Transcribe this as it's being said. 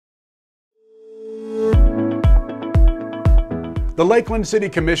The Lakeland City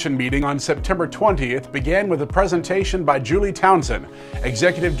Commission meeting on September 20th began with a presentation by Julie Townsend,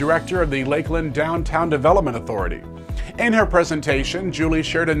 Executive Director of the Lakeland Downtown Development Authority. In her presentation, Julie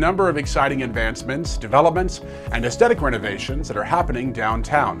shared a number of exciting advancements, developments, and aesthetic renovations that are happening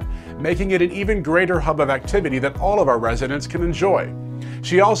downtown, making it an even greater hub of activity that all of our residents can enjoy.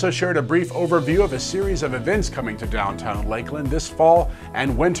 She also shared a brief overview of a series of events coming to downtown Lakeland this fall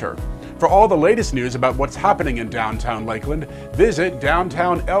and winter. For all the latest news about what's happening in downtown Lakeland, visit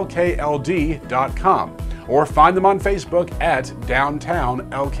downtownlkld.com or find them on Facebook at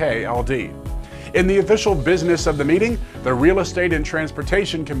downtownlkld. In the official business of the meeting, the Real Estate and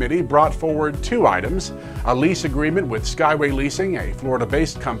Transportation Committee brought forward two items: a lease agreement with Skyway Leasing, a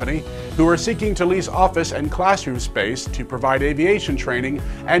Florida-based company, who are seeking to lease office and classroom space to provide aviation training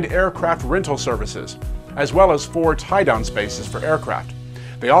and aircraft rental services, as well as 4 tie-down spaces for aircraft.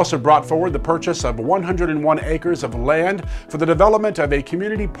 They also brought forward the purchase of 101 acres of land for the development of a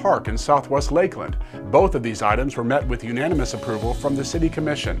community park in southwest Lakeland. Both of these items were met with unanimous approval from the City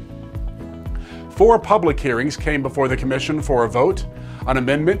Commission. 4 public hearings came before the Commission for a vote: an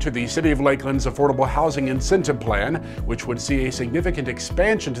amendment to the City of Lakeland's Affordable Housing Incentive Plan, which would see a significant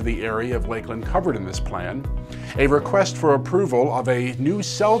expansion to the area of Lakeland covered in this plan, a request for approval of a new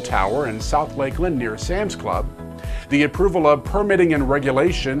cell tower in South Lakeland near Sam's Club, the approval of permitting and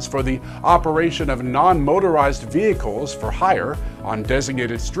regulations for the operation of non-motorized vehicles for hire on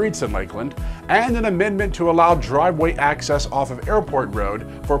designated streets in Lakeland, and an amendment to allow driveway access off of Airport Road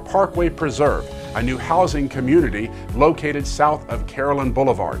for Parkway Preserve, a new housing community located south of Carolyn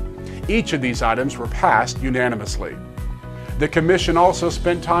Boulevard. Each of these items were passed unanimously. The Commission also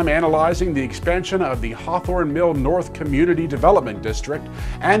spent time analyzing the expansion of the Hawthorne Mill North Community Development District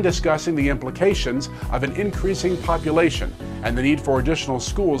and discussing the implications of an increasing population and the need for additional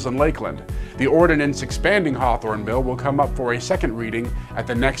schools in Lakeland. The ordinance expanding Hawthorne Mill will come up for a second reading at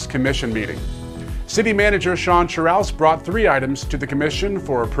the next Commission meeting. City Manager Sean Sherrouse brought 3 items to the Commission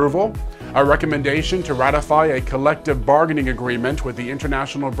for approval: a recommendation to ratify a collective bargaining agreement with the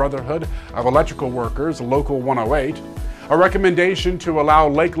International Brotherhood of Electrical Workers, Local 108, a recommendation to allow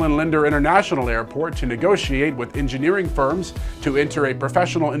Lakeland Linder International Airport to negotiate with engineering firms to enter a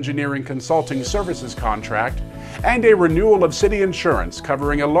professional engineering consulting services contract, and a renewal of city insurance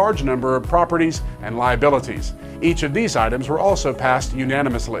covering a large number of properties and liabilities. Each of these items were also passed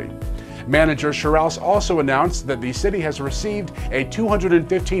unanimously. Manager Sherrouse also announced that the city has received a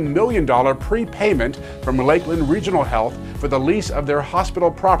 $215 million prepayment from Lakeland Regional Health for the lease of their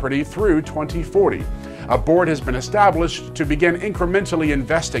hospital property through 2040. A board has been established to begin incrementally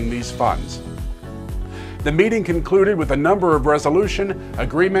investing these funds. The meeting concluded with a number of resolution,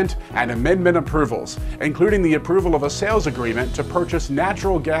 agreement, and amendment approvals, including the approval of a sales agreement to purchase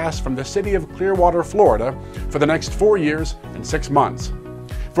natural gas from the City of Clearwater, Florida, for the next 4 years and 6 months.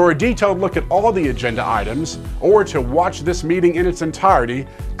 For a detailed look at all the agenda items, or to watch this meeting in its entirety,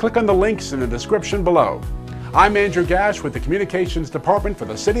 click on the links in the description below. I'm Andrew Gash with the Communications Department for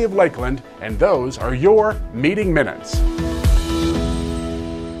the City of Lakeland, and those are your meeting minutes.